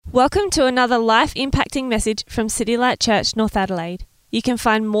Welcome to another life-impacting message from City Light Church, North Adelaide. You can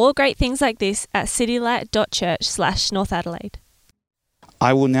find more great things like this at citylight.church/North Adelaide.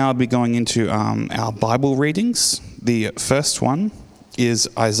 I will now be going into our Bible readings. The first one is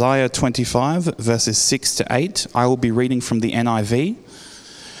Isaiah 25, verses 6 to 8. I will be reading from the NIV.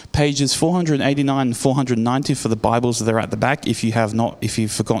 Pages 489 and 490 for the Bibles that are at the back if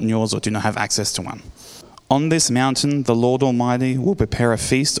you've forgotten yours or do not have access to one. On this mountain, the Lord Almighty will prepare a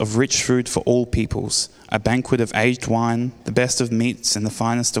feast of rich food for all peoples, a banquet of aged wine, the best of meats and the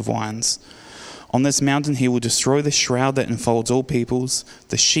finest of wines. On this mountain he will destroy the shroud that enfolds all peoples,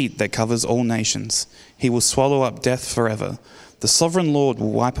 the sheet that covers all nations. He will swallow up death forever. The sovereign Lord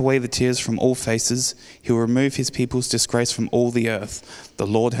will wipe away the tears from all faces. He will remove his people's disgrace from all the earth. The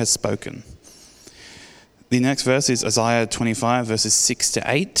Lord has spoken. The next verse is Isaiah 25, verses 6 to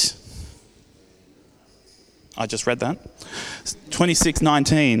 8. I just read that.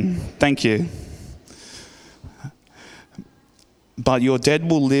 26:19. Thank you. But your dead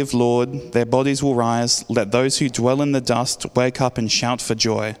will live, Lord. Their bodies will rise. Let those who dwell in the dust wake up and shout for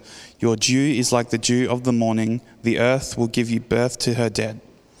joy. Your dew is like the dew of the morning. The earth will give you birth to her dead.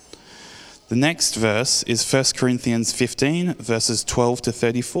 The next verse is 1 Corinthians 15, verses 12 to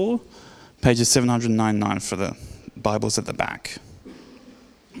 34. Pages 799 for the Bibles at the back.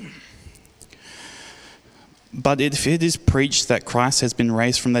 But if it is preached that Christ has been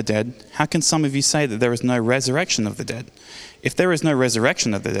raised from the dead, how can some of you say that there is no resurrection of the dead? If there is no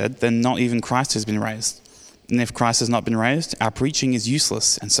resurrection of the dead, then not even Christ has been raised. And if Christ has not been raised, our preaching is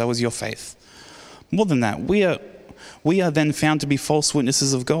useless, and so is your faith. More than that, we are then found to be false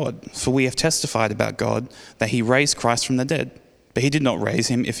witnesses of God, for we have testified about God that he raised Christ from the dead. But he did not raise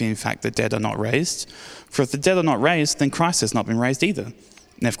him if in fact the dead are not raised. For if the dead are not raised, then Christ has not been raised either.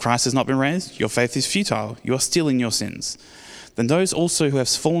 And if Christ has not been raised, your faith is futile. You are still in your sins. Then those also who have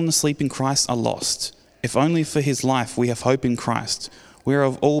fallen asleep in Christ are lost. If only for his life we have hope in Christ, we are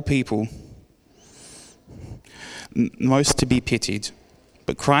of all people most to be pitied.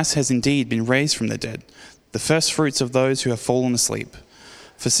 But Christ has indeed been raised from the dead, the first fruits of those who have fallen asleep.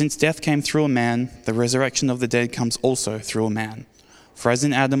 For since death came through a man, the resurrection of the dead comes also through a man. For as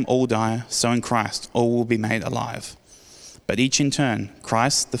in Adam all die, so in Christ all will be made alive. But each in turn,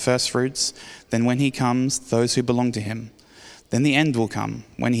 Christ, the first fruits, then when he comes, those who belong to him. Then the end will come,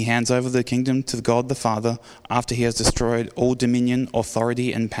 when he hands over the kingdom to God the Father, after he has destroyed all dominion,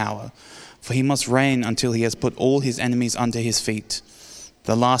 authority, and power. For he must reign until he has put all his enemies under his feet.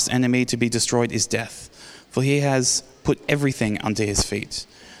 The last enemy to be destroyed is death, for he has put everything under his feet.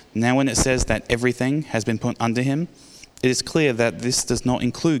 Now when it says that everything has been put under him, it is clear that this does not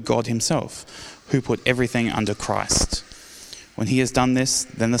include God himself, who put everything under Christ. When he has done this,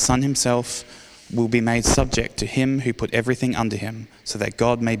 then the Son himself will be made subject to him who put everything under him, so that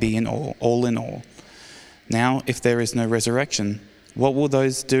God may be in all in all. Now, if there is no resurrection, what will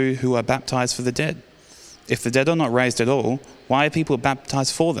those do who are baptized for the dead? If the dead are not raised at all, why are people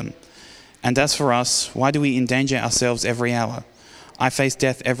baptized for them? And as for us, why do we endanger ourselves every hour? I face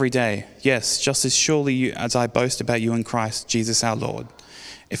death every day. Yes, just as surely as I boast about you in Christ, Jesus our Lord.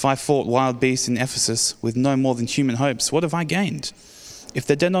 If I fought wild beasts in Ephesus with no more than human hopes, what have I gained? If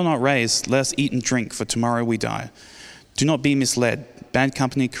the dead are not raised, let us eat and drink, for tomorrow we die. Do not be misled. Bad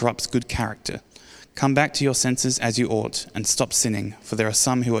company corrupts good character. Come back to your senses as you ought, and stop sinning, for there are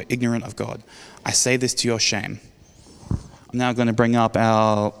some who are ignorant of God. I say this to your shame. I'm now going to bring up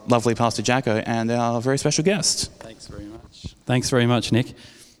our lovely Pastor Jacko and our very special guest. Thanks very much. Thanks very much, Nick.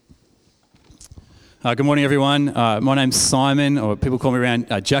 Good morning, everyone. My name's Simon, or people call me around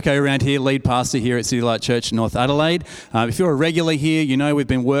Jacko around here, lead pastor here at City Light Church, North Adelaide. If you're a regular here, you know we've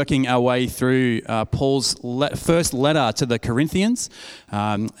been working our way through Paul's first letter to the Corinthians.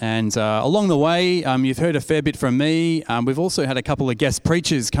 And along the way, you've heard a fair bit from me. We've also had a couple of guest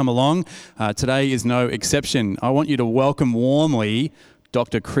preachers come along. Today is no exception. I want you to welcome warmly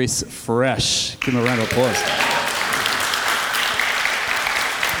Dr. Chris Fresh. Give him a round of applause.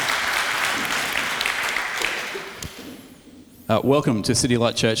 Welcome to City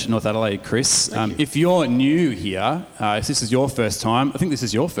Light Church, North Adelaide, Chris. If you're new here, if this is your first time, I think this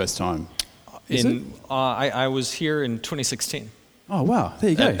is your first time. I was here in 2016. Oh, wow.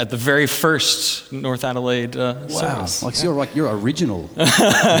 There you go. At the very first North Adelaide service. Like, so you're original.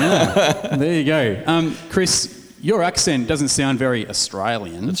 Yeah. There you go. Chris, your accent doesn't sound very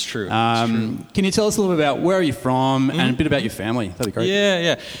Australian. That's true. Can you tell us a little bit about where are you from and a bit about your family? That'd be great.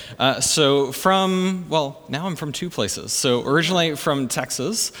 Yeah. Now I'm from two places. So originally from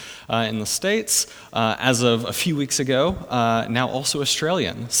Texas in the States. As of a few weeks ago, now also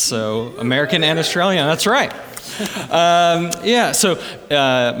Australian. So American and Australian, that's right.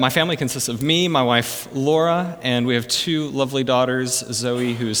 my family consists of me, my wife Laura, and we have 2 lovely daughters,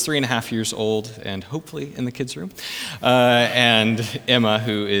 Zoe, who is 3.5 years old and hopefully in the kids' room, and Emma,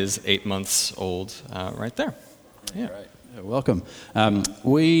 who is 8 months old, right there. Yeah. Great. Welcome.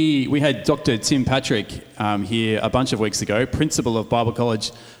 We had Dr. Tim Patrick here a bunch of weeks ago, principal of Bible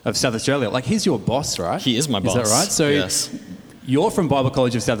College of South Australia. Like, he's your boss, right? He is my boss. Is that right? So yes. You're from Bible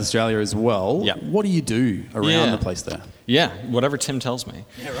College of South Australia as well. Yeah. What do you do around the place there? Yeah, whatever Tim tells me.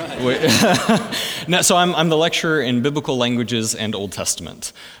 Yeah, right. No, so I'm the lecturer in biblical languages and Old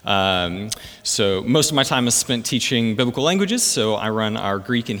Testament. So most of my time is spent teaching biblical languages. So I run our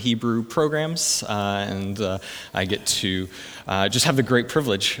Greek and Hebrew programs, and I get to just have the great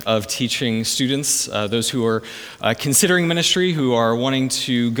privilege of teaching students, those who are considering ministry, who are wanting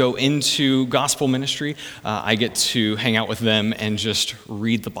to go into gospel ministry. I get to hang out with them and just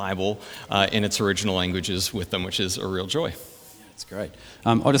read the Bible in its original languages with them, which is a real joy. That's great.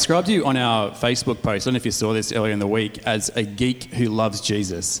 I described you on our Facebook post, I don't know if you saw this earlier in the week, as a geek who loves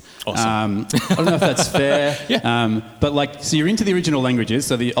Jesus. Awesome. I don't know if that's fair, Yeah. but like, so you're into the original languages,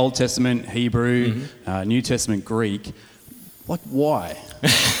 so the Old Testament, Hebrew, New Testament, Greek. Like, why?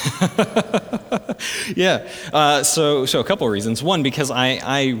 Yeah, so a couple of reasons. One, because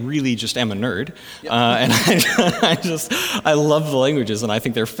I really just am a nerd, and I love the languages, and I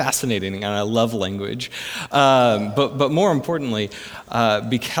think they're fascinating, and I love language. But more importantly,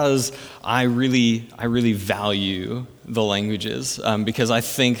 because I really value the languages, because I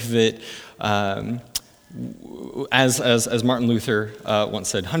think that. As Martin Luther once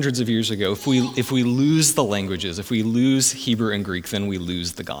said hundreds of years ago, if we lose the languages, if we lose Hebrew and Greek, then we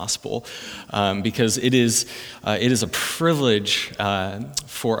lose the gospel, because it is a privilege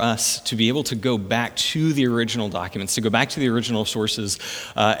for us to be able to go back to the original documents, to go back to the original sources,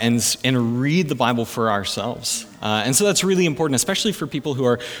 and read the Bible for ourselves. And so that's really important, especially for people who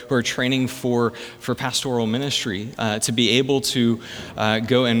are training for pastoral ministry, to be able to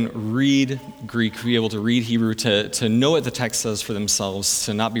go and read Greek, be able to read Hebrew, to know what the text says for themselves,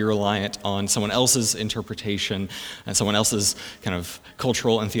 to not be reliant on someone else's interpretation and someone else's kind of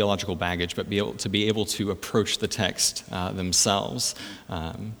cultural and theological baggage, but be able to approach the text themselves.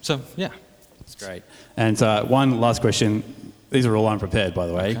 So yeah, that's great. And one last question. These are all unprepared, by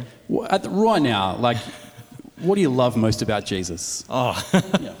the way. Okay. Right now, like, what do you love most about Jesus? Oh,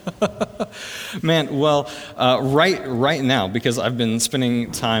 man. Well, right now, because I've been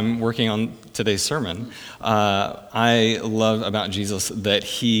spending time working on today's sermon, I love about Jesus that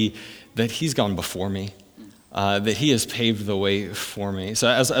he's gone before me, that he has paved the way for me. So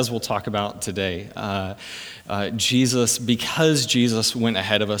as we'll talk about today, Jesus, because Jesus went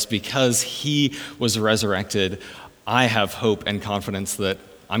ahead of us, because he was resurrected, I have hope and confidence that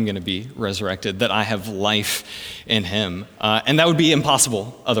I'm going to be resurrected, that I have life in him. And that would be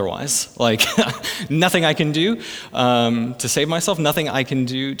impossible otherwise. Like, nothing I can do to save myself, nothing I can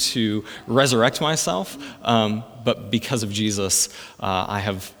do to resurrect myself. But because of Jesus, I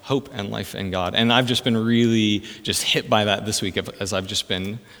have hope and life in God. And I've just been really just hit by that this week as I've just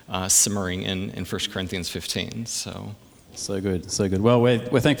been simmering in 1 Corinthians 15. So good, so good. Well,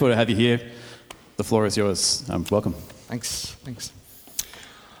 we're thankful to have you here. The floor is yours. Welcome. Thanks.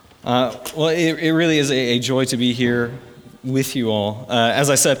 Well, it really is a joy to be here with you all. As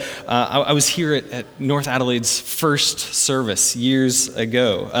I said, I was here at North Adelaide's first service years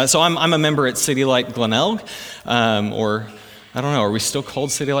ago. So I'm a member at City Light Glenelg, or I don't know, are we still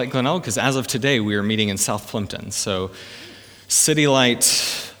called City Light Glenelg? Because as of today, we are meeting in South Plympton. So City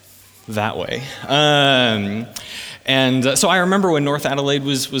Light that way. And so I remember when North Adelaide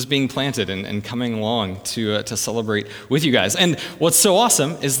was being planted and coming along to celebrate with you guys. And what's so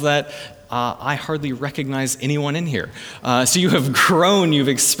awesome is that I hardly recognize anyone in here. So you have grown, you've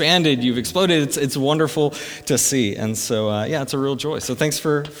expanded, you've exploded. It's wonderful to see. And so, it's a real joy. So thanks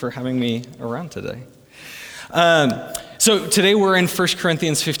for having me around today. So today we're in 1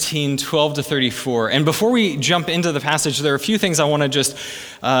 Corinthians 15, 12 to 34. And before we jump into the passage, there are a few things I want to just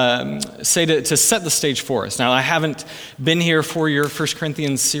say to set the stage for us. Now, I haven't been here for your 1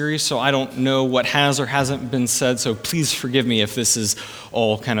 Corinthians series, so I don't know what has or hasn't been said, so please forgive me if this is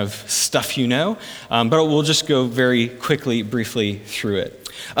all kind of stuff you know. But we'll just go very quickly, briefly through it.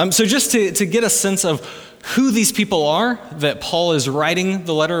 So just to get a sense of who these people are that Paul is writing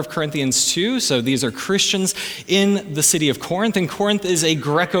the letter of Corinthians to. So these are Christians in the city of Corinth, and Corinth is a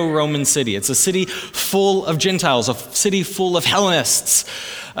Greco-Roman city. It's a city full of Gentiles, a city full of Hellenists.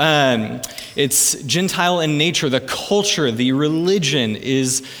 It's Gentile in nature. The culture, the religion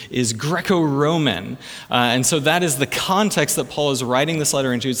is Greco-Roman. And so that is the context that Paul is writing this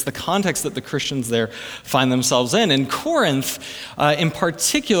letter into. It's the context that the Christians there find themselves in. And Corinth, in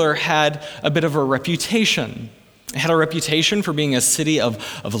particular, had a bit of a reputation. It had a reputation for being a city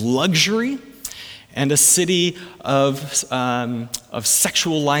of luxury and a city of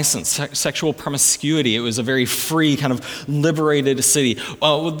sexual license, sexual promiscuity. It was a very free, kind of liberated city.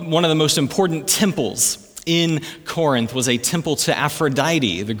 One of the most important temples in Corinth was a temple to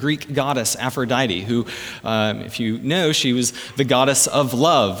Aphrodite, the Greek goddess Aphrodite, who, if you know, she was the goddess of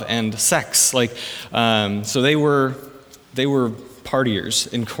love and sex. So they were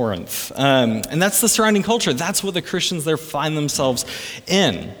partiers in Corinth. And that's the surrounding culture. That's what the Christians there find themselves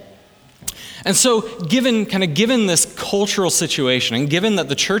in. And so given this cultural situation, and given that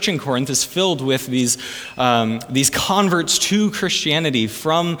the church in Corinth is filled with these converts to Christianity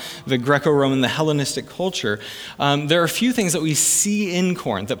from the Greco-Roman, the Hellenistic culture, there are a few things that we see in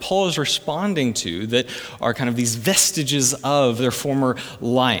Corinth that Paul is responding to that are kind of these vestiges of their former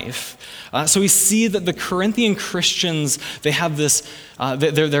life. So we see that the Corinthian Christians, they have this,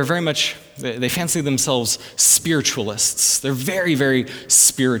 they're very much, they fancy themselves spiritualists. They're very, very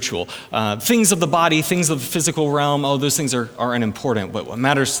spiritual. Things of the body, things of the physical realm, those things are unimportant. But what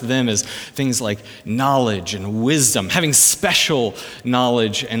matters to them is things like knowledge and wisdom, having special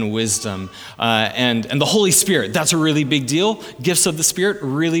knowledge and wisdom. And the Holy Spirit, that's a really big deal. Gifts of the Spirit,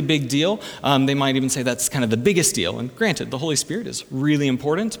 really big deal. They might even say that's kind of the biggest deal. And granted, the Holy Spirit is really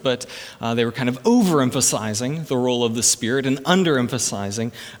important, but they were kind of overemphasizing the role of the Spirit and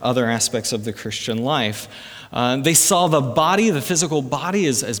underemphasizing other aspects of the Christian life. They saw the body, the physical body,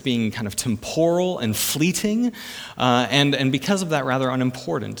 as being kind of temporal and fleeting, and because of that, rather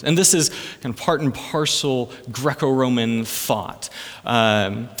unimportant. And this is kind of part and parcel Greco-Roman thought.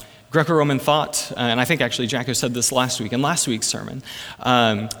 Greco-Roman thought, and I think actually Jacko said this last week, in last week's sermon,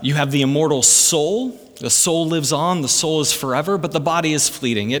 you have the immortal soul. The soul lives on, the soul is forever, but the body is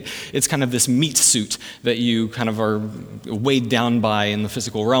fleeting. It's kind of this meat suit that you kind of are weighed down by in the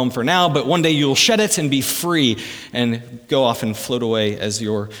physical realm for now, but one day you'll shed it and be free and go off and float away as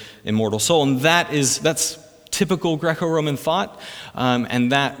your immortal soul. And that's typical Greco-Roman thought,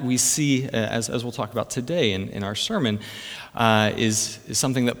 and that we see, as we'll talk about today in our sermon, is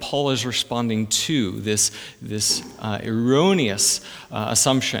something that Paul is responding to, this erroneous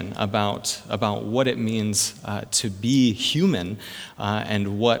assumption about what it means to be human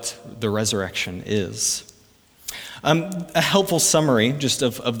and what the resurrection is. A helpful summary just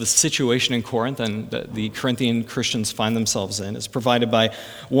of the situation in Corinth and that the Corinthian Christians find themselves in is provided by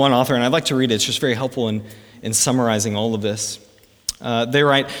one author, and I'd like to read it. It's just very helpful in summarizing all of this. They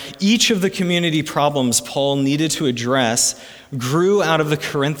write, each of the community problems Paul needed to address grew out of the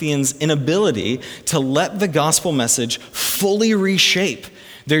Corinthians' inability to let the gospel message fully reshape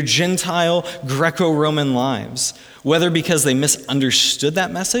their Gentile Greco-Roman lives, whether because they misunderstood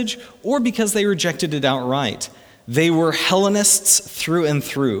that message or because they rejected it outright. They were Hellenists through and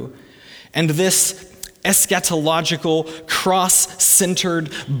through. And this eschatological,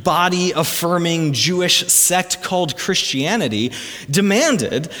 cross-centered, body-affirming Jewish sect called Christianity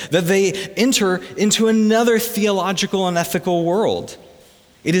demanded that they enter into another theological and ethical world.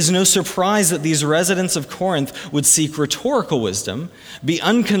 It is no surprise that these residents of Corinth would seek rhetorical wisdom, be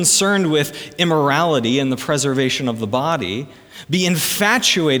unconcerned with immorality and the preservation of the body, be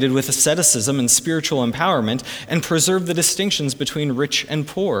infatuated with asceticism and spiritual empowerment, and preserve the distinctions between rich and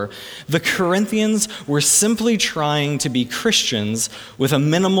poor. The Corinthians were simply trying to be Christians with a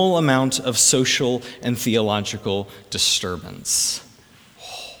minimal amount of social and theological disturbance.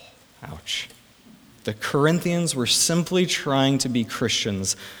 Oh, ouch. The Corinthians were simply trying to be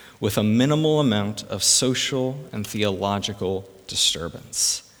Christians with a minimal amount of social and theological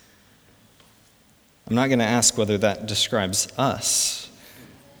disturbance. I'm not going to ask whether that describes us,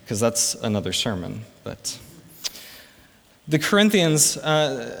 because that's another sermon. But the Corinthians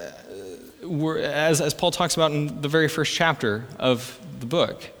were, as Paul talks about in the very first chapter of the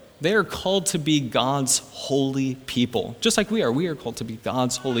book, they are called to be God's holy people, just like we are. We are called to be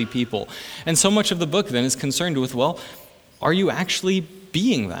God's holy people. And so much of the book then is concerned with, well, are you actually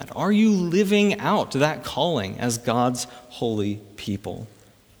being that? Are you living out that calling as God's holy people?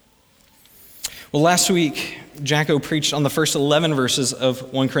 Well, last week, Jacko preached on the first 11 verses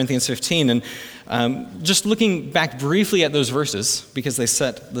of 1 Corinthians 15, and just looking back briefly at those verses, because they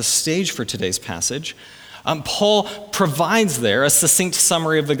set the stage for today's passage, Paul provides there a succinct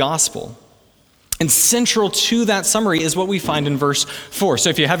summary of the gospel. And central to that summary is what we find in verse 4. So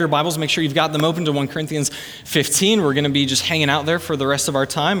if you have your Bibles, make sure you've got them open to 1 Corinthians 15. We're going to be just hanging out there for the rest of our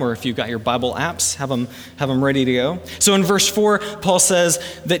time, or if you've got your Bible apps, have them ready to go. So in verse 4, Paul says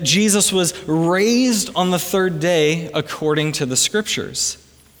that Jesus was raised on the third day according to the Scriptures.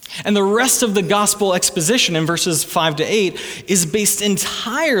 And the rest of the gospel exposition in verses 5 to 8 is based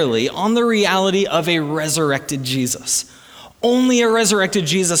entirely on the reality of a resurrected Jesus. Only a resurrected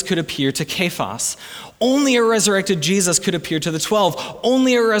Jesus could appear to Cephas. Only a resurrected Jesus could appear to the 12.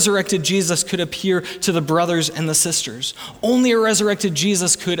 Only a resurrected Jesus could appear to the brothers and the sisters. Only a resurrected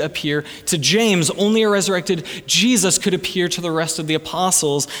Jesus could appear to James. Only a resurrected Jesus could appear to the rest of the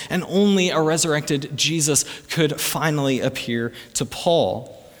apostles. And only a resurrected Jesus could finally appear to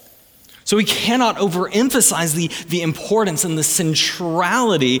Paul. So we cannot overemphasize the importance and the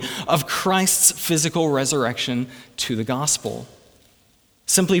centrality of Christ's physical resurrection to the gospel.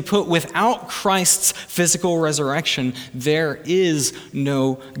 Simply put, without Christ's physical resurrection, there is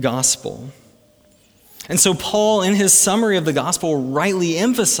no gospel. And so Paul, in his summary of the gospel, rightly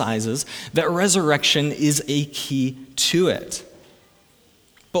emphasizes that resurrection is a key to it.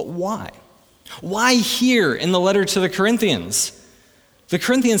 But why? Why here in the letter to the Corinthians? The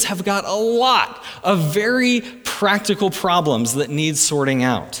Corinthians have got a lot of very practical problems that need sorting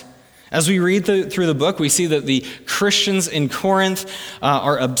out. As we read through the book, we see that the Christians in Corinth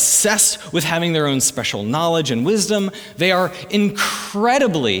are obsessed with having their own special knowledge and wisdom. They are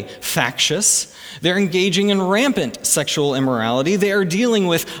incredibly factious. They're engaging in rampant sexual immorality. They are dealing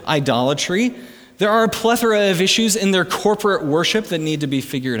with idolatry. There are a plethora of issues in their corporate worship that need to be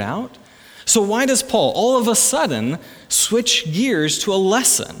figured out. So why does Paul all of a sudden switch gears to a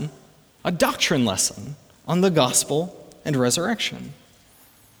lesson, a doctrine lesson, on the gospel and resurrection?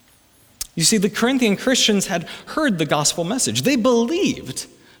 You see, the Corinthian Christians had heard the gospel message. They believed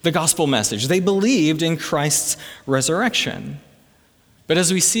the gospel message. They believed in Christ's resurrection. But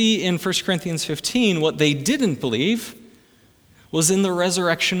as we see in 1 Corinthians 15, what they didn't believe was in the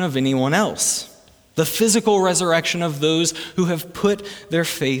resurrection of anyone else. The physical resurrection of those who have put their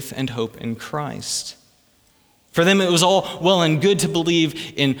faith and hope in Christ. For them, it was all well and good to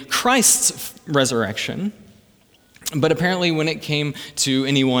believe in Christ's resurrection, but apparently when it came to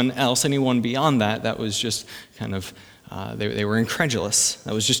anyone else, anyone beyond that, that was just kind of, they were incredulous.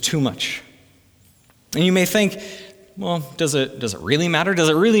 That was just too much. And you may think, well, does it really matter? Does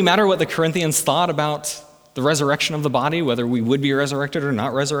it really matter what the Corinthians thought about the resurrection of the body, whether we would be resurrected or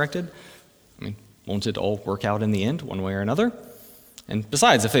not resurrected? I mean, won't it all work out in the end, one way or another? And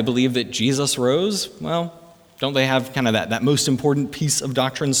besides, if they believe that Jesus rose, well, don't they have kind of that most important piece of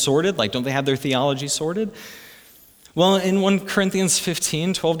doctrine sorted? Like, don't they have their theology sorted? Well, in 1 Corinthians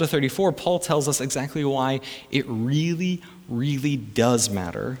 15, 12 to 34, Paul tells us exactly why it really, really does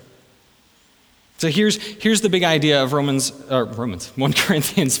matter. So here's the big idea of 1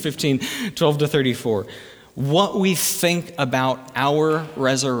 Corinthians 15, 12 to 34. What we think about our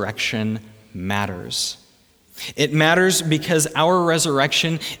resurrection matters. It matters because our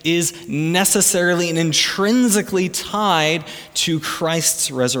resurrection is necessarily and intrinsically tied to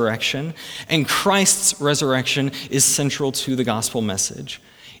Christ's resurrection, and Christ's resurrection is central to the gospel message.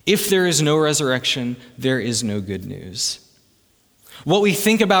 If there is no resurrection, there is no good news. What we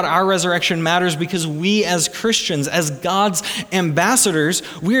think about our resurrection matters because we as Christians, as God's ambassadors,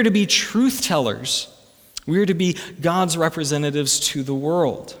 we are to be truth tellers. We are to be God's representatives to the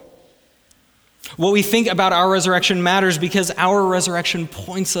world. What we think about our resurrection matters because our resurrection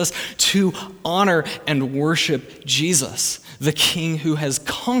points us to honor and worship Jesus, the King who has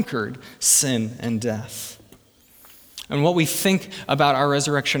conquered sin and death. And what we think about our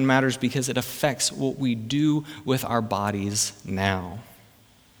resurrection matters because it affects what we do with our bodies now.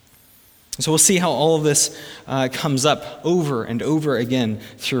 So we'll see how all of this comes up over and over again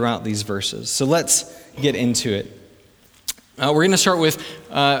throughout these verses. So let's get into it. We're going to start with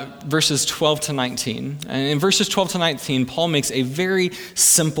verses 12 to 19. And in verses 12 to 19, Paul makes a very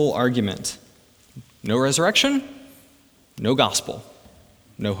simple argument. No resurrection, no gospel,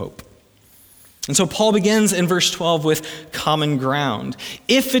 no hope. And so Paul begins in verse 12 with common ground.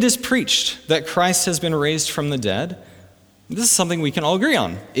 If it is preached that Christ has been raised from the dead, this is something we can all agree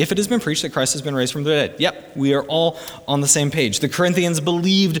on. If it has been preached that Christ has been raised from the dead, yep, we are all on the same page. The Corinthians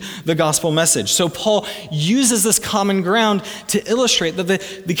believed the gospel message. So Paul uses this common ground to illustrate that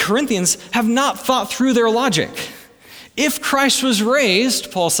the Corinthians have not thought through their logic. If Christ was raised,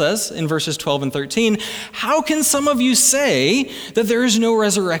 Paul says in verses 12 and 13, how can some of you say that there is no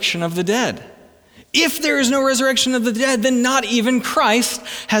resurrection of the dead? If there is no resurrection of the dead, then not even Christ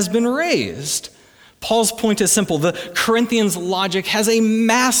has been raised. Paul's point is simple. The Corinthians' logic has a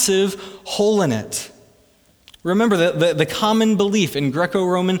massive hole in it. Remember, the common belief in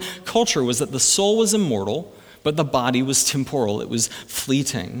Greco-Roman culture was that the soul was immortal, but the body was temporal. It was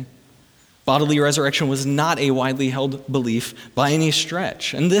fleeting. Bodily resurrection was not a widely held belief by any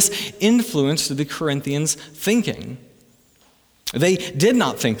stretch, and this influenced the Corinthians' thinking. They did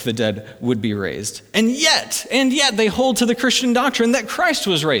not think the dead would be raised, and yet they hold to the Christian doctrine that Christ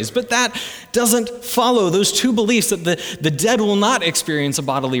was raised. But that doesn't follow those two beliefs, that the dead will not experience a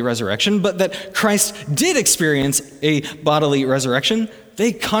bodily resurrection, but that Christ did experience a bodily resurrection.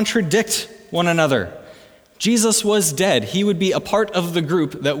 They contradict one another. Jesus was dead. He would be a part of the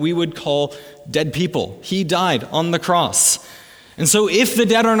group that we would call dead people. He died on the cross. And so if the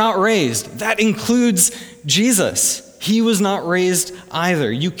dead are not raised, that includes Jesus. He was not raised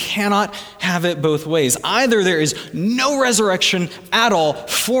either. You cannot have it both ways. Either there is no resurrection at all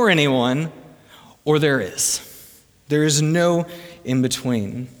for anyone, or there is. There is no in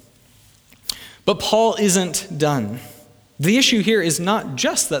between. But Paul isn't done. The issue here is not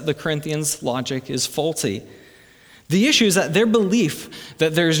just that the Corinthians' logic is faulty. The issue is that their belief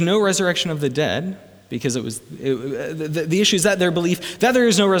that there is no resurrection of the dead, the issue is that their belief that there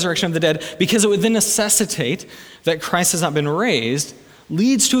is no resurrection of the dead, because it would then necessitate that Christ has not been raised,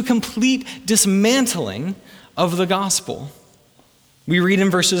 leads to a complete dismantling of the gospel. We read in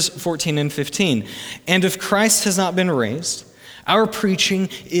verses 14 and 15, "And if Christ has not been raised, our preaching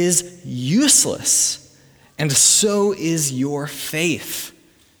is useless, and so is your faith.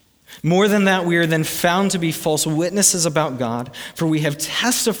 More than that, we are then found to be false witnesses about God, for we have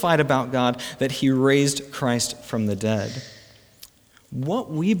testified about God that he raised Christ from the dead." What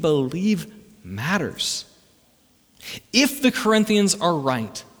we believe matters. If the Corinthians are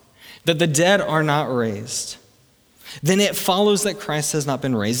right, that the dead are not raised, then it follows that Christ has not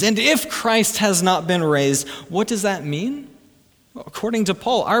been raised. And if Christ has not been raised, what does that mean? According to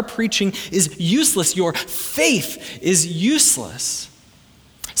Paul, our preaching is useless. Your faith is useless.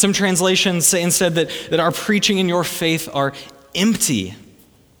 Some translations say instead that our preaching and your faith are empty.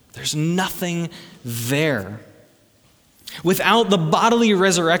 There's nothing there. Without the bodily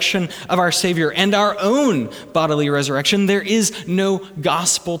resurrection of our Savior and our own bodily resurrection, there is no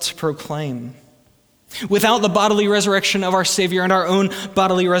gospel to proclaim. Without the bodily resurrection of our Savior and our own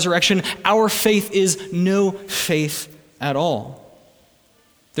bodily resurrection, our faith is no faith at all.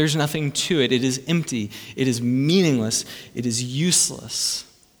 There's nothing to it. It is empty. It is meaningless. It is useless.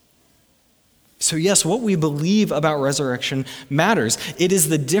 So yes, what we believe about resurrection matters. It is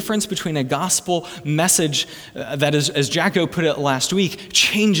the difference between a gospel message that is, as Jacko put it last week,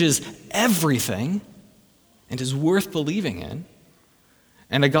 changes everything and is worth believing in,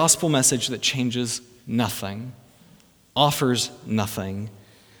 and a gospel message that changes nothing, offers nothing,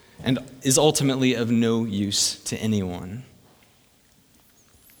 and is ultimately of no use to anyone.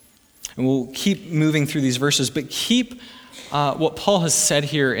 And we'll keep moving through these verses, but keep what Paul has said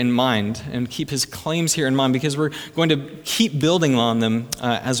here in mind, and keep his claims here in mind, because we're going to keep building on them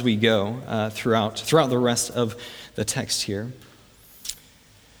as we go throughout the rest of the text here.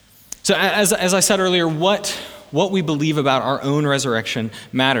 So as I said earlier, what we believe about our own resurrection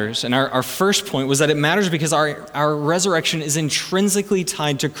matters. And our first point was that it matters because our resurrection is intrinsically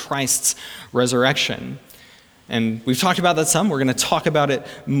tied to Christ's resurrection. And we've talked about that some. We're going to talk about it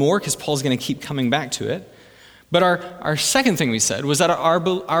more because Paul's going to keep coming back to it. But our second thing we said was that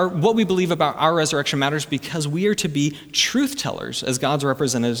what we believe about our resurrection matters because we are to be truth tellers as God's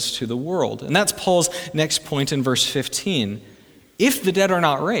representatives to the world. And that's Paul's next point in verse 15. If the dead are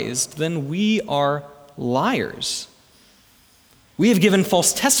not raised, then we are liars. We have given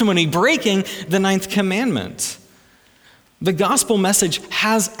false testimony, breaking the 9th commandment. The gospel message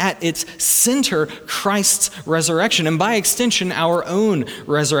has at its center Christ's resurrection, and by extension, our own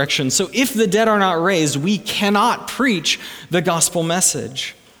resurrection. So if the dead are not raised, we cannot preach the gospel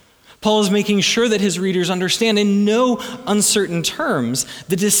message. Paul is making sure that his readers understand in no uncertain terms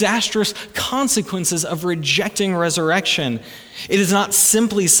the disastrous consequences of rejecting resurrection. It is not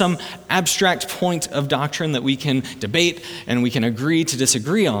simply some abstract point of doctrine that we can debate and we can agree to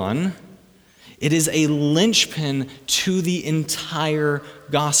disagree on. It is a linchpin to the entire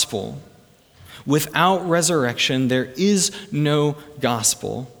gospel. Without resurrection, there is no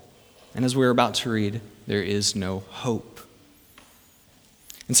gospel. And as we're about to read, there is no hope.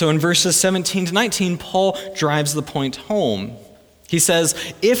 And so in verses 17 to 19, Paul drives the point home. He says,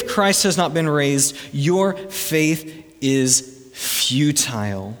 if Christ has not been raised, your faith is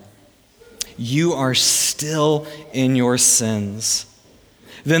futile. You are still in your sins.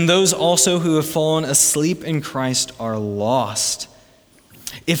 Then those also who have fallen asleep in Christ are lost.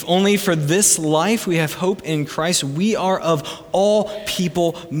 If only for this life we have hope in Christ, we are of all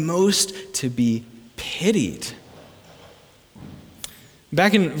people most to be pitied.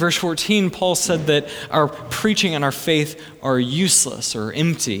 Back in verse 14, Paul said that our preaching and our faith are useless or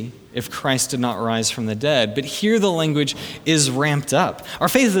empty if Christ did not rise from the dead. But here the language is ramped up. Our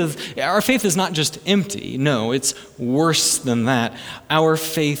faith is not just empty. No, it's worse than that. Our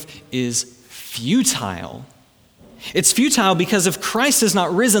faith is futile. It's futile because if Christ is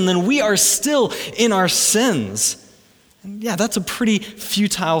not risen, then we are still in our sins. And yeah, that's a pretty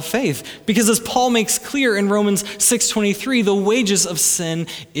futile faith, because as Paul makes clear in Romans 6:23, the wages of sin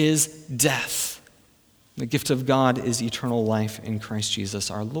is death. The gift of God is eternal life in Christ Jesus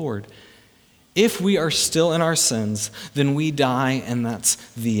our Lord. If we are still in our sins, then we die, and that's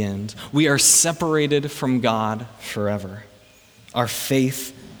the end. We are separated from God forever. Our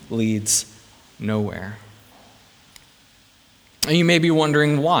faith leads nowhere. And you may be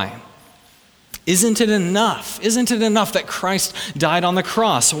wondering why. Isn't it enough? Isn't it enough that Christ died on the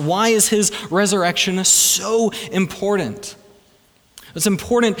cross? Why is his resurrection so important? It's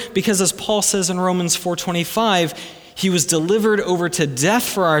important because, as Paul says in Romans 4:25, he was delivered over to death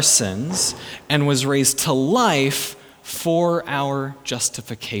for our sins and was raised to life for our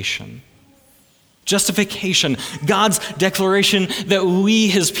justification. Justification, God's declaration that we,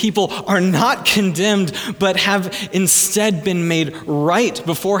 his people, are not condemned, but have instead been made right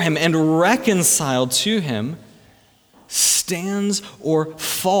before him and reconciled to him, stands or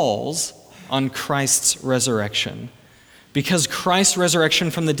falls on Christ's resurrection. Because Christ's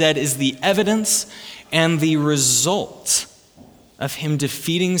resurrection from the dead is the evidence and the result of him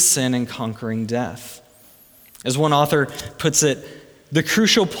defeating sin and conquering death. As one author puts it, the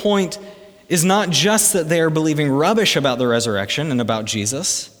crucial point is not just that they are believing rubbish about the resurrection and about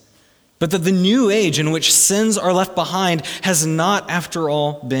Jesus, but that the new age in which sins are left behind has not, after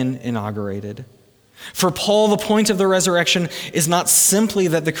all, been inaugurated. For Paul, the point of the resurrection is not simply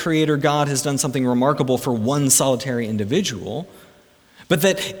that the Creator God has done something remarkable for one solitary individual, but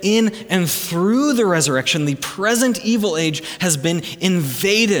that in and through the resurrection, the present evil age has been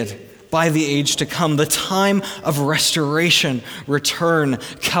invaded by the age to come, the time of restoration, return,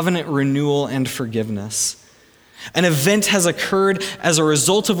 covenant renewal, and forgiveness. An event has occurred as a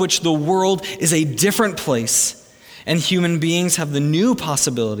result of which the world is a different place, and human beings have the new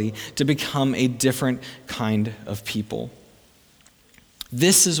possibility to become a different kind of people.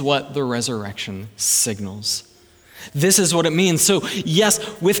 This is what the resurrection signals. This is what it means. So, yes,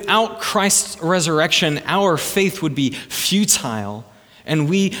 without Christ's resurrection, our faith would be futile, and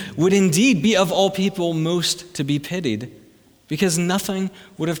we would indeed be of all people most to be pitied, because nothing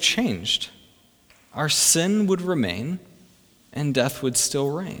would have changed. Our sin would remain, and death would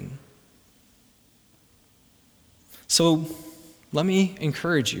still reign. So let me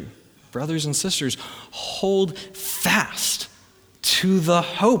encourage you, brothers and sisters, hold fast to the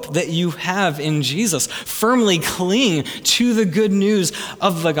hope that you have in Jesus. Firmly cling to the good news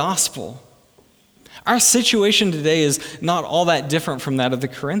of the gospel. Our situation today is not all that different from that of the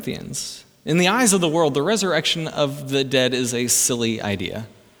Corinthians. In the eyes of the world, the resurrection of the dead is a silly idea.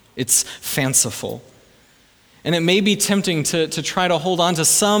 It's fanciful. And it may be tempting to try to hold on to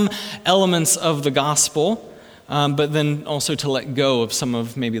some elements of the gospel, but then also to let go of some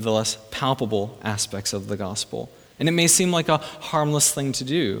of maybe the less palpable aspects of the gospel. And it may seem like a harmless thing to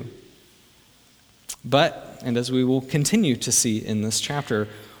do. But, and as we will continue to see in this chapter,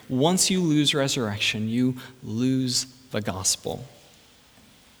 once you lose resurrection, you lose the gospel.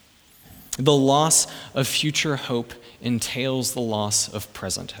 The loss of future hope entails the loss of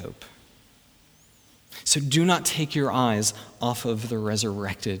present hope. So do not take your eyes off of the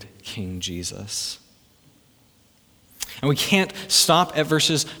resurrected King Jesus. And we can't stop at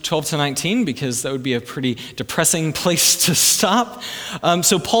verses 12 to 19 because that would be a pretty depressing place to stop.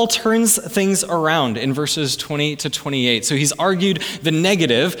 So Paul turns things around in verses 20 to 28. So he's argued the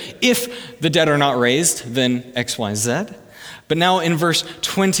negative, if the dead are not raised, then X, Y, Z. But now in verse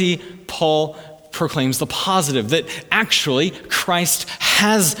 20, Paul proclaims the positive, that actually Christ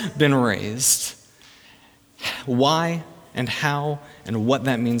has been raised. Why and how and what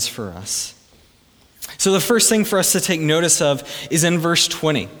that means for us. So the first thing for us to take notice of is in verse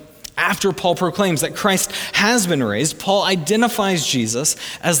 20. After Paul proclaims that Christ has been raised, Paul identifies Jesus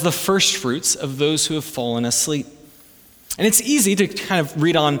as the first fruits of those who have fallen asleep. And it's easy to kind of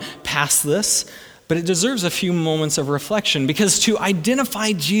read on past this, but it deserves a few moments of reflection, because to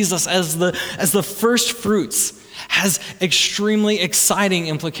identify Jesus as the first fruits has extremely exciting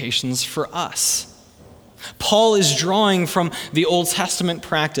implications for us. Paul is drawing from the Old Testament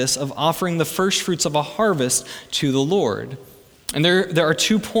practice of offering the first fruits of a harvest to the Lord. And there are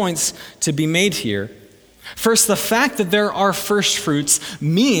 2 points to be made here. First, the fact that there are first fruits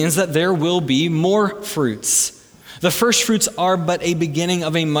means that there will be more fruits. The first fruits are but a beginning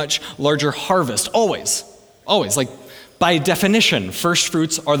of a much larger harvest. Always. Like, by definition, first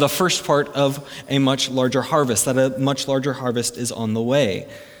fruits are the first part of a much larger harvest, that a much larger harvest is on the way.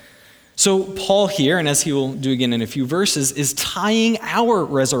 So Paul here, and as he will do again in a few verses, is tying our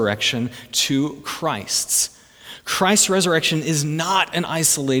resurrection to Christ's. Christ's resurrection is not an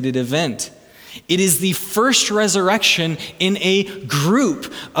isolated event. It is the first resurrection in a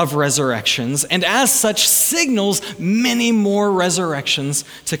group of resurrections, and as such signals many more resurrections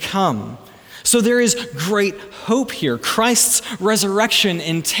to come. So there is great hope here. Christ's resurrection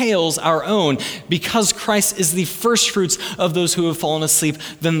entails our own. Because Christ is the first fruits of those who have fallen asleep,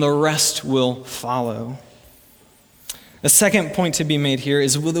 then the rest will follow. The second point to be made here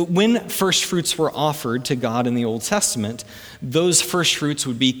is when first fruits were offered to God in the Old Testament, those first fruits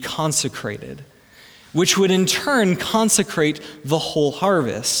would be consecrated, which would in turn consecrate the whole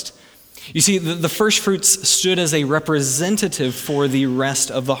harvest. You see, the first fruits stood as a representative for the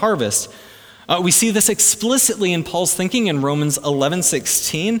rest of the harvest. We see this explicitly in Paul's thinking in Romans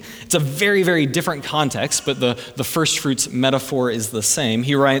 11:16. It's a very, very different context, but the first fruits metaphor is the same.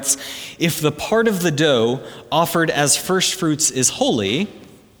 He writes, "If the part of the dough offered as first fruits is holy,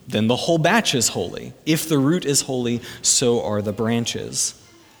 then the whole batch is holy. If the root is holy, so are the branches."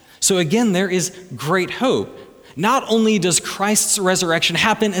 So again, there is great hope. Not only does Christ's resurrection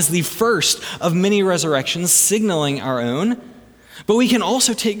happen as the first of many resurrections, signaling our own, but we can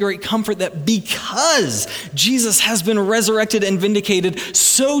also take great comfort that because Jesus has been resurrected and vindicated,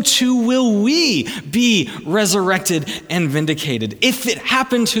 so too will we be resurrected and vindicated. If it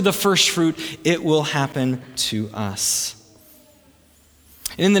happened to the first fruit, it will happen to us.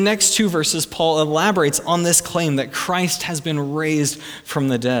 In the next 2 verses, Paul elaborates on this claim that Christ has been raised from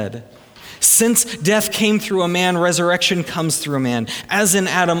the dead. Since death came through a man, resurrection comes through a man. As in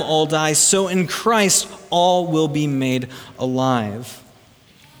Adam all die, so in Christ all will be made alive.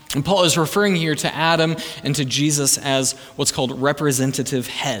 And Paul is referring here to Adam and to Jesus as what's called representative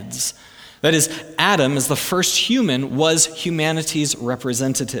heads. That is, Adam, as the first human, was humanity's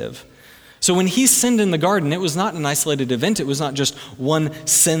representative. So when he sinned in the garden, it was not an isolated event. It was not just one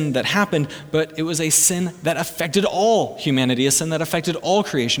sin that happened, but it was a sin that affected all humanity, a sin that affected all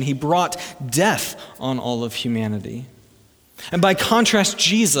creation. He brought death on all of humanity. And by contrast,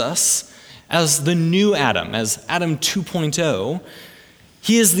 Jesus, as the new Adam, as Adam 2.0,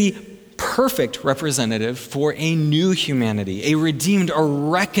 he is the perfect representative for a new humanity, a redeemed, a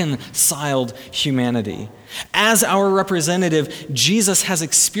reconciled humanity. As our representative, Jesus has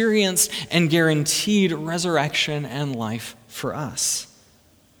experienced and guaranteed resurrection and life for us.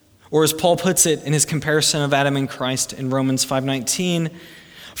 Or as Paul puts it in his comparison of Adam and Christ in Romans 5:19,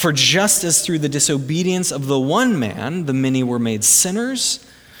 "For just as through the disobedience of the one man the many were made sinners,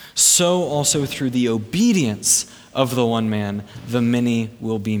 so also through the obedience of the one man the many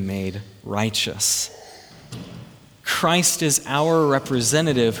will be made righteous." Christ is our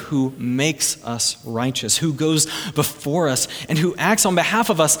representative who makes us righteous, who goes before us, and who acts on behalf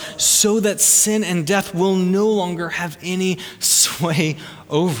of us so that sin and death will no longer have any sway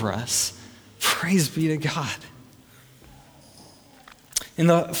over us. Praise be to God. In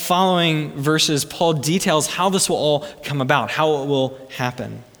the following verses, Paul details how this will all come about, how it will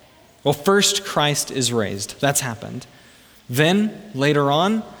happen. Well, first, Christ is raised. That's happened. Then, later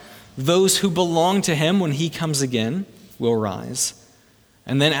on, those who belong to him when he comes again will rise.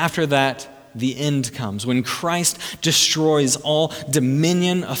 And then after that, the end comes, when Christ destroys all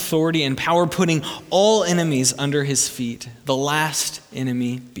dominion, authority, and power, putting all enemies under his feet, the last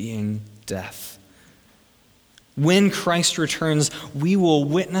enemy being death. When Christ returns, we will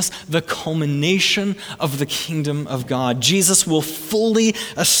witness the culmination of the kingdom of God. Jesus will fully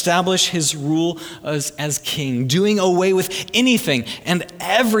establish his rule as king, doing away with anything and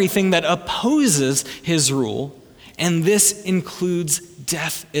everything that opposes his rule. And this includes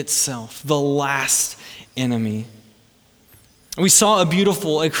death itself, the last enemy. We saw a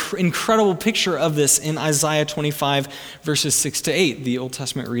beautiful, incredible picture of this in Isaiah 25, verses 6-8, the Old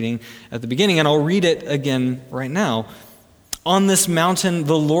Testament reading at the beginning, and I'll read it again right now. "On this mountain,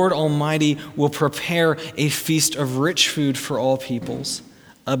 the Lord Almighty will prepare a feast of rich food for all peoples,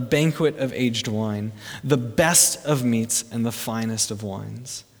 a banquet of aged wine, the best of meats and the finest of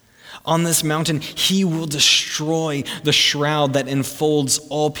wines. On this mountain, he will destroy the shroud that enfolds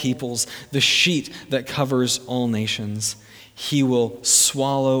all peoples, the sheet that covers all nations. He will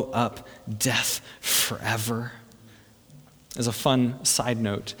swallow up death forever." As a fun side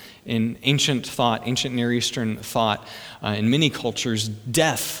note, in ancient thought, ancient Near Eastern thought, in many cultures,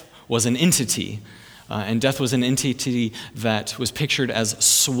 death was an entity. And death was an entity that was pictured as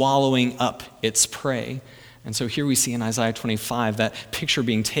swallowing up its prey. And so here we see in Isaiah 25 that picture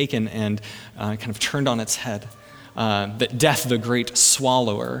being taken and kind of turned on its head. That death, the great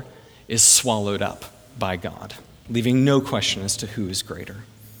swallower, is swallowed up by God, leaving no question as to who is greater.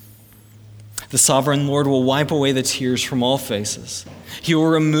 The sovereign Lord will wipe away the tears from all faces. He will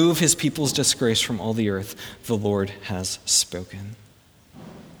remove his people's disgrace from all the earth. The Lord has spoken.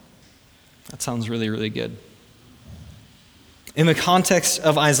 That sounds really, really good. In the context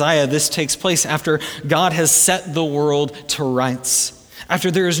of Isaiah, this takes place after God has set the world to rights,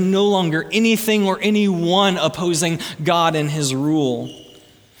 after there is no longer anything or anyone opposing God and his rule.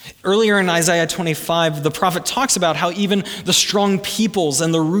 Earlier in Isaiah 25, the prophet talks about how even the strong peoples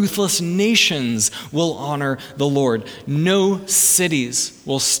and the ruthless nations will honor the Lord. No cities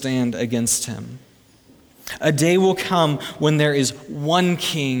will stand against him. A day will come when there is one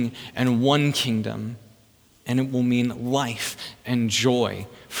king and one kingdom, and it will mean life and joy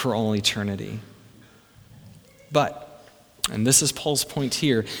for all eternity. But, and this is Paul's point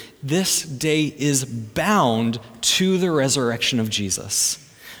here, this day is bound to the resurrection of Jesus.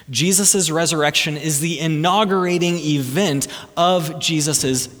 Jesus' resurrection is the inaugurating event of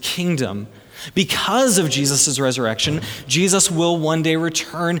Jesus' kingdom. Because of Jesus' resurrection, Jesus will one day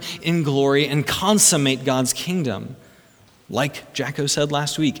return in glory and consummate God's kingdom. Like Jacko said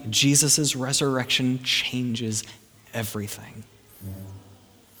last week, Jesus' resurrection changes everything.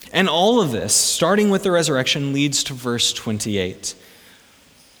 And all of this, starting with the resurrection, leads to verse 28.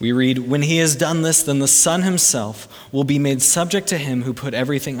 We read, "When he has done this, then the Son himself will be made subject to him who put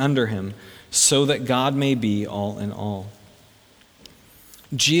everything under him, so that God may be all in all."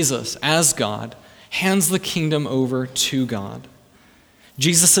 Jesus, as God, hands the kingdom over to God.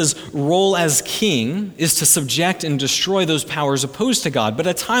 Jesus' role as king is to subject and destroy those powers opposed to God, but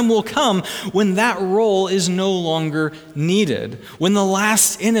a time will come when that role is no longer needed, when the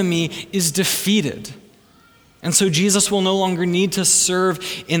last enemy is defeated. And so Jesus will no longer need to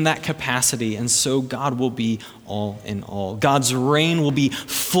serve in that capacity, and so God will be all in all. God's reign will be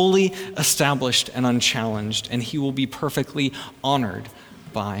fully established and unchallenged, and he will be perfectly honored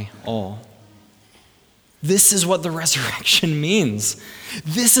by all. This is what the resurrection means.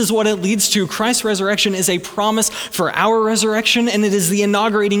 This is what it leads to. Christ's resurrection is a promise for our resurrection, and it is the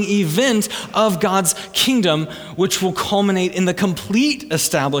inaugurating event of God's kingdom, which will culminate in the complete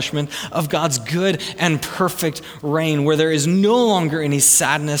establishment of God's good and perfect reign, where there is no longer any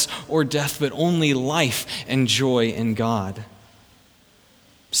sadness or death, but only life and joy in God.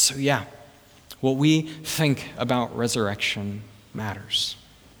 So yeah, what we think about resurrection matters.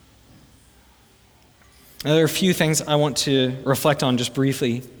 Now, there are a few things I want to reflect on just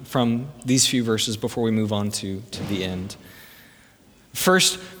briefly from these few verses before we move on to the end.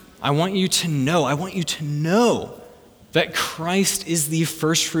 First, I want you to know that Christ is the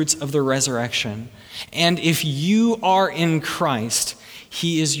first fruits of the resurrection. And if you are in Christ,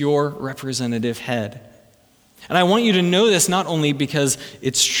 he is your representative head. And I want you to know this not only because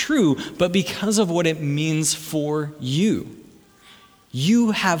it's true, but because of what it means for you. You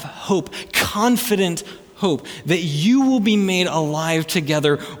have hope, confident hope, that you will be made alive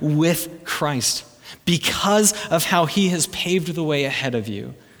together with Christ because of how he has paved the way ahead of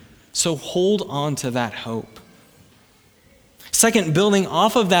you. So hold on to that hope. Second, building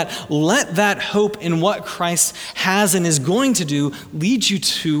off of that, let that hope in what Christ has and is going to do lead you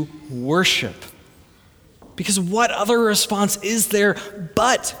to worship. Because what other response is there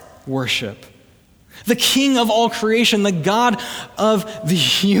but worship? The King of all creation, the God of the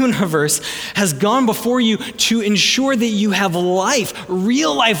universe, has gone before you to ensure that you have life,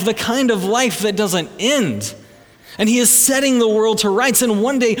 real life, the kind of life that doesn't end. And he is setting the world to rights, and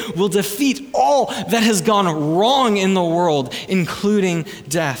one day will defeat all that has gone wrong in the world, including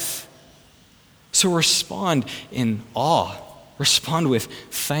death. So respond in awe, respond with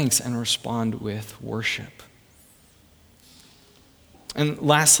thanks, and respond with worship. And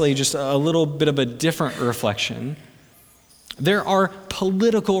lastly, just a little bit of a different reflection. There are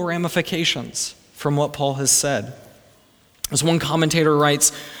political ramifications from what Paul has said. As one commentator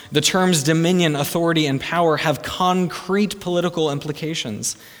writes, the terms dominion, authority, and power have concrete political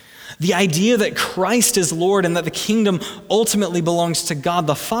implications. The idea that Christ is Lord and that the kingdom ultimately belongs to God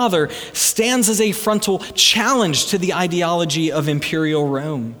the Father stands as a frontal challenge to the ideology of imperial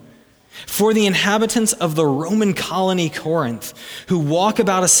Rome. For the inhabitants of the Roman colony Corinth, who walk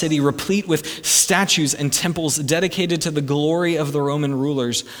about a city replete with statues and temples dedicated to the glory of the Roman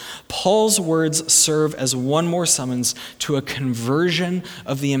rulers, Paul's words serve as one more summons to a conversion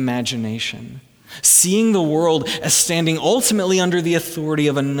of the imagination, seeing the world as standing ultimately under the authority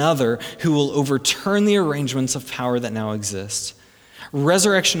of another who will overturn the arrangements of power that now exist.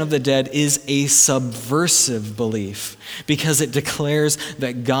 Resurrection of the dead is a subversive belief because it declares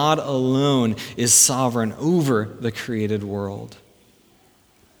that God alone is sovereign over the created world.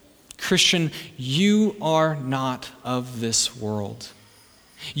 Christian, you are not of this world.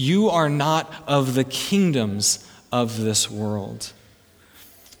 You are not of the kingdoms of this world.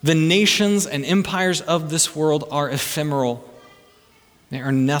 The nations and empires of this world are ephemeral. They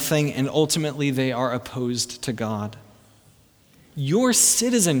are nothing, and ultimately they are opposed to God. Your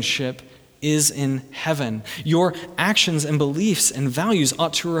citizenship is in heaven. Your actions and beliefs and values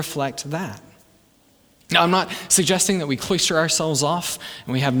ought to reflect that. Now, I'm not suggesting that we cloister ourselves off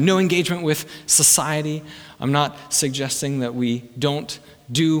and we have no engagement with society. I'm not suggesting that we don't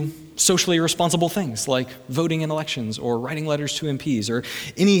do socially responsible things like voting in elections or writing letters to MPs or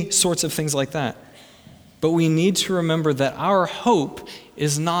any sorts of things like that. But we need to remember that our hope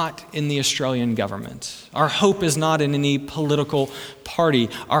is not in the Australian government. Our hope is not in any political party.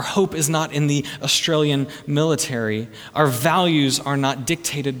 Our hope is not in the Australian military. Our values are not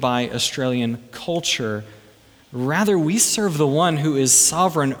dictated by Australian culture. Rather, we serve the one who is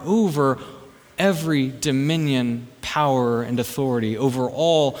sovereign over every dominion, power, and authority over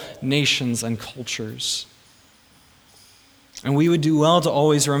all nations and cultures. And we would do well to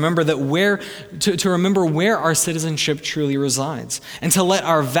always remember that remember where our citizenship truly resides, and to let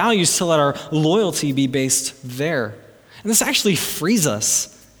our values, to let our loyalty be based there. And this actually frees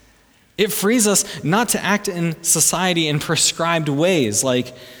us. It frees us not to act in society in prescribed ways,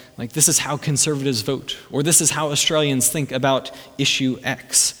 like this is how conservatives vote, or this is how Australians think about issue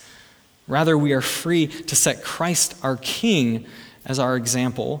X. Rather, we are free to set Christ, our King, as our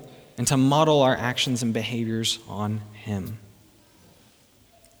example, and to model our actions and behaviors on him.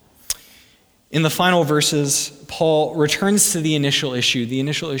 In the final verses, Paul returns to the initial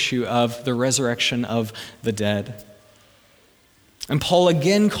issue of the resurrection of the dead. And Paul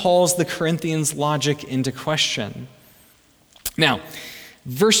again calls the Corinthians' logic into question. Now,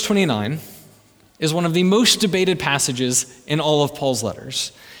 verse 29 is one of the most debated passages in all of Paul's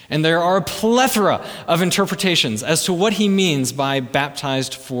letters. And there are a plethora of interpretations as to what he means by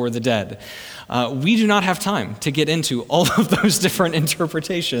baptized for the dead. We do not have time to get into all of those different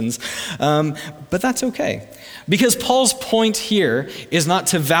interpretations, but that's okay. Because Paul's point here is not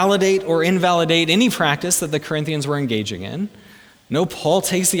to validate or invalidate any practice that the Corinthians were engaging in. No, Paul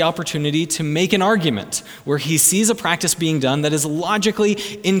takes the opportunity to make an argument where he sees a practice being done that is logically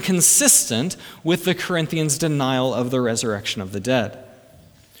inconsistent with the Corinthians' denial of the resurrection of the dead.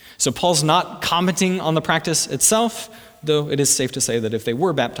 So Paul's not commenting on the practice itself, though it is safe to say that if they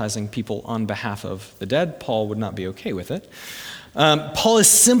were baptizing people on behalf of the dead, Paul would not be okay with it. Paul is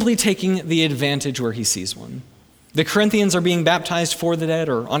simply taking the advantage where he sees one. The Corinthians are being baptized for the dead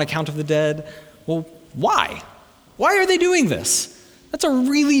or on account of the dead. Well, why? Why are they doing this? That's a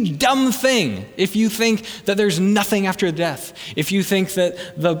really dumb thing if you think that there's nothing after death, if you think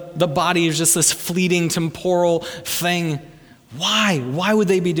that the body is just this fleeting temporal thing. Why? Why would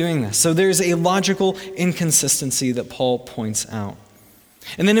they be doing this? So there's a logical inconsistency that Paul points out.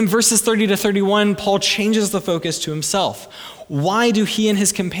 And then in verses 30 to 31, Paul changes the focus to himself. Why do he and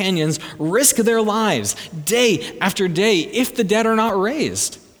his companions risk their lives day after day if the dead are not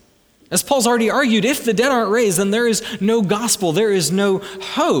raised? As Paul's already argued, if the dead aren't raised, then there is no gospel, there is no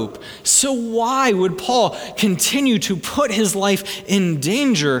hope. So why would Paul continue to put his life in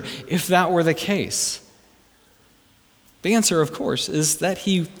danger if that were the case? The answer, of course, is that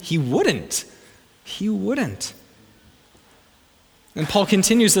he wouldn't. He wouldn't. And Paul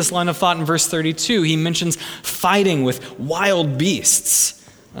continues this line of thought in verse 32. He mentions fighting with wild beasts.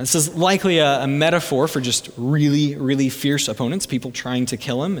 This is likely a metaphor for just really, really fierce opponents, people trying to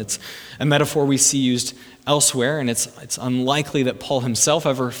kill him. It's a metaphor we see used elsewhere, and it's unlikely that Paul himself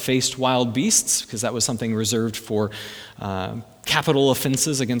ever faced wild beasts, because that was something reserved for capital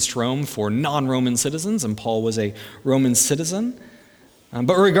offenses against Rome for non-Roman citizens, and Paul was a Roman citizen.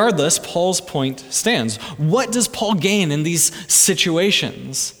 But regardless, Paul's point stands. What does Paul gain in these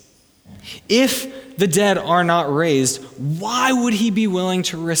situations? If the dead are not raised, why would he be willing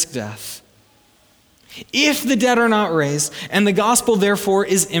to risk death? If the dead are not raised, and the gospel therefore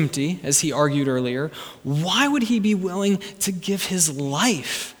is empty, as he argued earlier, why would he be willing to give his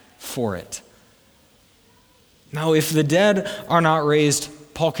life for it? Now, if the dead are not raised,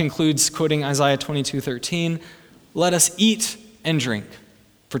 Paul concludes, quoting Isaiah 22:13, "Let us eat and drink,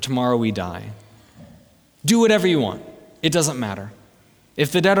 for tomorrow we die." Do whatever you want. It doesn't matter.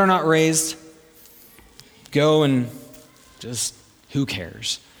 If the dead are not raised, go and just, who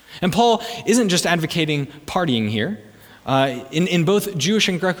cares? And Paul isn't just advocating partying here. In both Jewish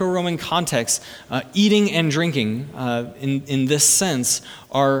and Greco-Roman contexts, eating and drinking in this sense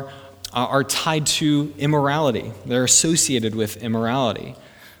are tied to immorality. They're associated with immorality.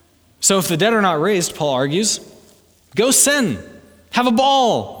 So if the dead are not raised, Paul argues, go sin, have a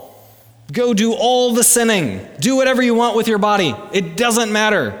ball, go do all the sinning, do whatever you want with your body. It doesn't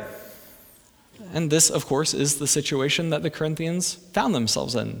matter. And this, of course, is the situation that the Corinthians found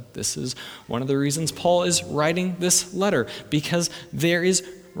themselves in. This is one of the reasons Paul is writing this letter, because there is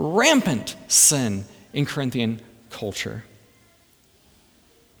rampant sin in Corinthian culture.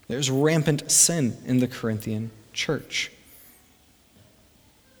 There's rampant sin in the Corinthian church.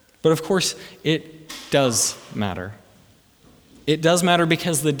 But of course, it does matter. It does matter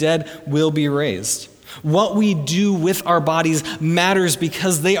because the dead will be raised. What we do with our bodies matters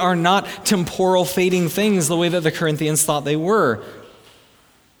because they are not temporal, fading things the way that the Corinthians thought they were.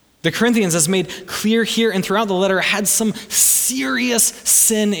 The Corinthians, as made clear here and throughout the letter, had some serious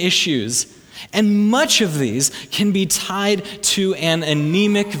sin issues. And much of these can be tied to an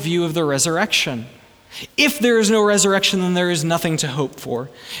anemic view of the resurrection. If there is no resurrection, then there is nothing to hope for.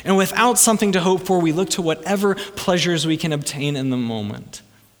 And without something to hope for, we look to whatever pleasures we can obtain in the moment.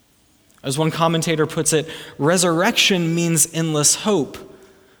 As one commentator puts it, resurrection means endless hope,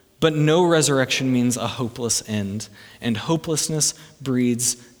 but no resurrection means a hopeless end, and hopelessness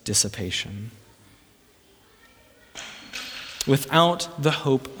breeds dissipation. Without the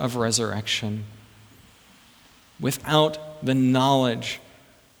hope of resurrection, without the knowledge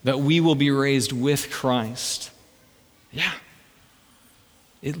that we will be raised with Christ,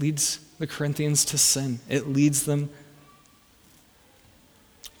 it leads the Corinthians to sin. It leads them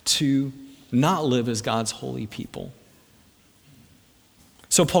to not live as God's holy people.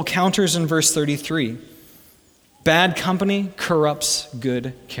 So Paul counters in verse 33. Bad company corrupts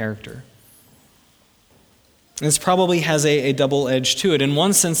good character. This probably has a double edge to it. In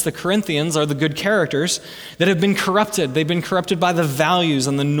one sense, the Corinthians are the good characters that have been corrupted. They've been corrupted by the values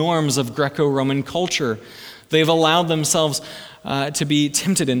and the norms of Greco-Roman culture. They've allowed themselves to be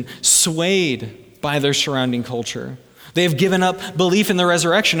tempted and swayed by their surrounding culture. They have given up belief in the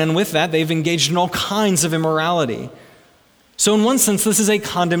resurrection, and with that, they've engaged in all kinds of immorality. So in one sense, this is a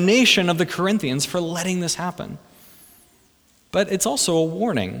condemnation of the Corinthians for letting this happen. But it's also a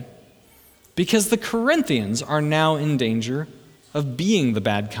warning, because the Corinthians are now in danger of being the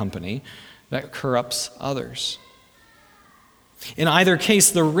bad company that corrupts others. In either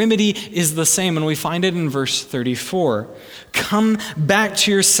case, the remedy is the same, and we find it in verse 34. Come back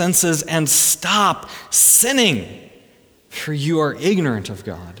to your senses and stop sinning, for you are ignorant of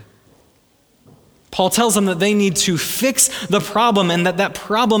God. Paul tells them that they need to fix the problem, and that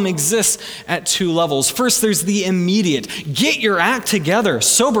problem exists at two levels. First, there's the immediate. Get your act together.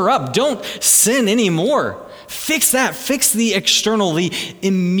 Sober up. Don't sin anymore. Fix that. Fix the external, the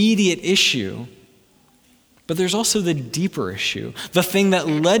immediate issue. But there's also the deeper issue. The thing that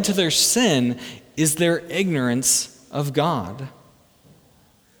led to their sin is their ignorance of God.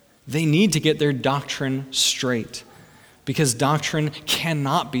 They need to get their doctrine straight, because doctrine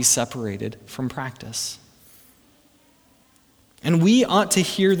cannot be separated from practice. And we ought to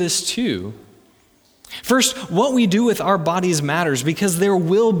hear this too. First, what we do with our bodies matters, because there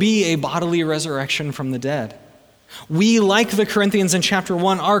will be a bodily resurrection from the dead. We, like the Corinthians in chapter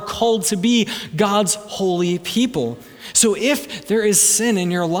 1, are called to be God's holy people. So if there is sin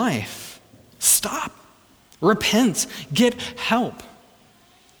in your life, stop, repent, get help.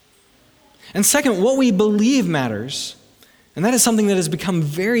 And second, what we believe matters. And that is something that has become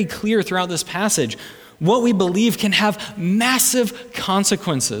very clear throughout this passage. What we believe can have massive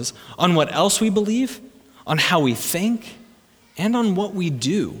consequences on what else we believe, on how we think, and on what we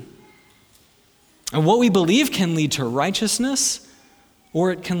do. And what we believe can lead to righteousness,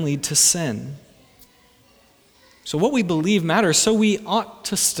 or it can lead to sin. So what we believe matters, so we ought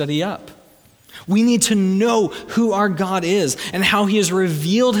to study up. We need to know who our God is and how he has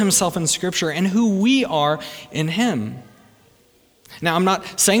revealed himself in Scripture and who we are in him. Now, I'm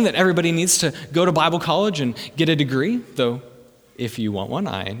not saying that everybody needs to go to Bible college and get a degree, though if you want one,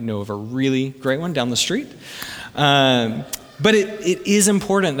 I know of a really great one down the street. But it is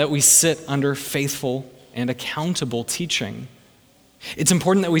important that we sit under faithful and accountable teaching. It's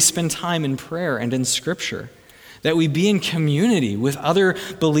important that we spend time in prayer and in Scripture, that we be in community with other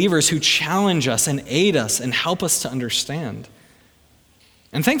believers who challenge us and aid us and help us to understand.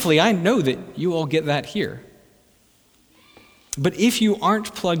 And thankfully, I know that you all get that here. But if you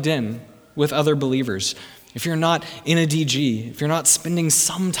aren't plugged in with other believers, if you're not in a DG, if you're not spending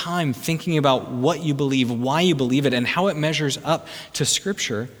some time thinking about what you believe, why you believe it, and how it measures up to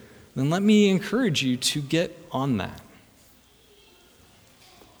Scripture, then let me encourage you to get on that.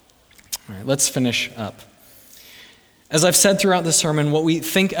 All right, let's finish up. As I've said throughout the sermon, what we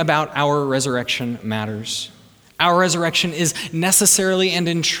think about our resurrection matters. Our resurrection is necessarily and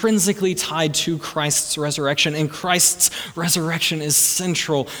intrinsically tied to Christ's resurrection, and Christ's resurrection is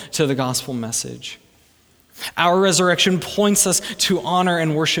central to the gospel message. Our resurrection points us to honor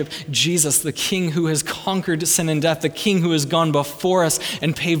and worship Jesus, the King who has conquered sin and death, the King who has gone before us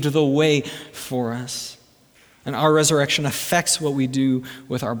and paved the way for us. And our resurrection affects what we do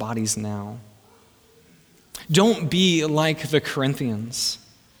with our bodies now. Don't be like the Corinthians.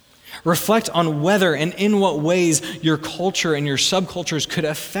 Reflect on whether and in what ways your culture and your subcultures could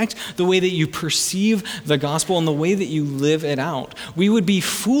affect the way that you perceive the gospel and the way that you live it out. We would be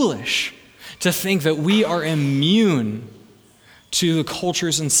foolish to think that we are immune to the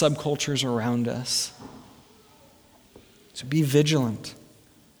cultures and subcultures around us. So be vigilant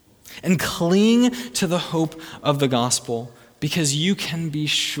and cling to the hope of the gospel, because you can be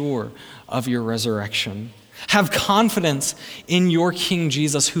sure of your resurrection. Have confidence in your King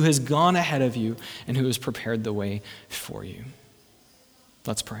Jesus, who has gone ahead of you and who has prepared the way for you.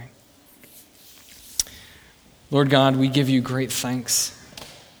 Let's pray. Lord God, we give you great thanks.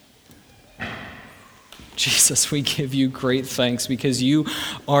 Jesus, we give you great thanks because you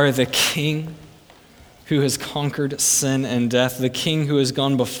are the King who has conquered sin and death, the King who has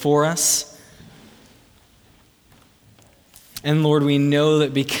gone before us. And Lord, we know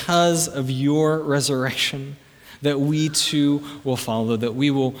that because of your resurrection, that we too will follow, that we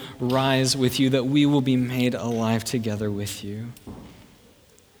will rise with you, that we will be made alive together with you.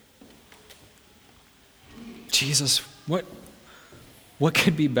 Jesus, what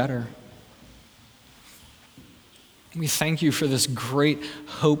could be better? We thank you for this great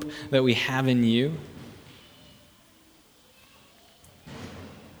hope that we have in you.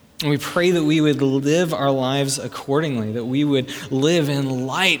 And we pray that we would live our lives accordingly, that we would live in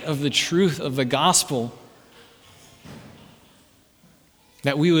light of the truth of the gospel,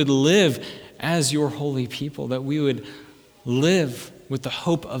 that we would live as your holy people, that we would live with the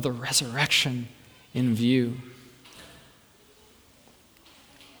hope of the resurrection in view.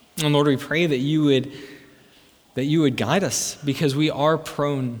 And Lord, we pray that you would guide us, because we are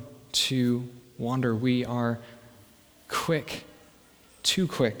prone to wander. We are too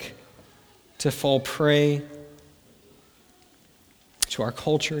quick to fall prey to our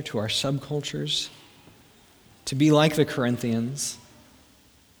culture, to our subcultures, to be like the Corinthians,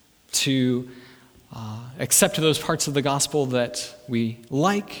 to accept those parts of the gospel that we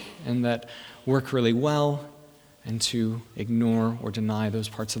like and that work really well, and to ignore or deny those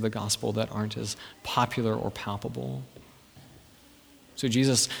parts of the gospel that aren't as popular or palpable. So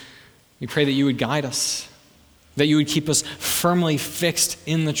Jesus, we pray that you would guide us, that you would keep us firmly fixed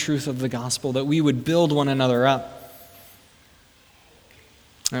in the truth of the gospel, that we would build one another up,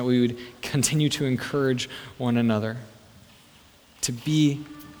 that we would continue to encourage one another to be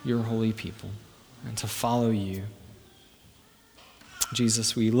your holy people and to follow you.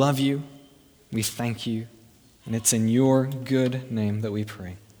 Jesus, we love you, we thank you, and it's in your good name that we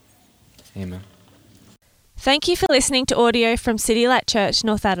pray. Amen. Thank you for listening to audio from City Light Church,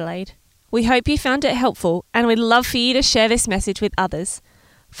 North Adelaide. We hope you found it helpful, and we'd love for you to share this message with others.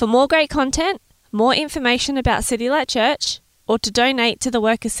 For more great content, more information about City Light Church, or to donate to the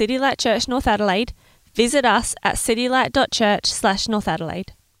work of City Light Church, North Adelaide, visit us at citylight.church/North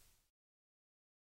Adelaide.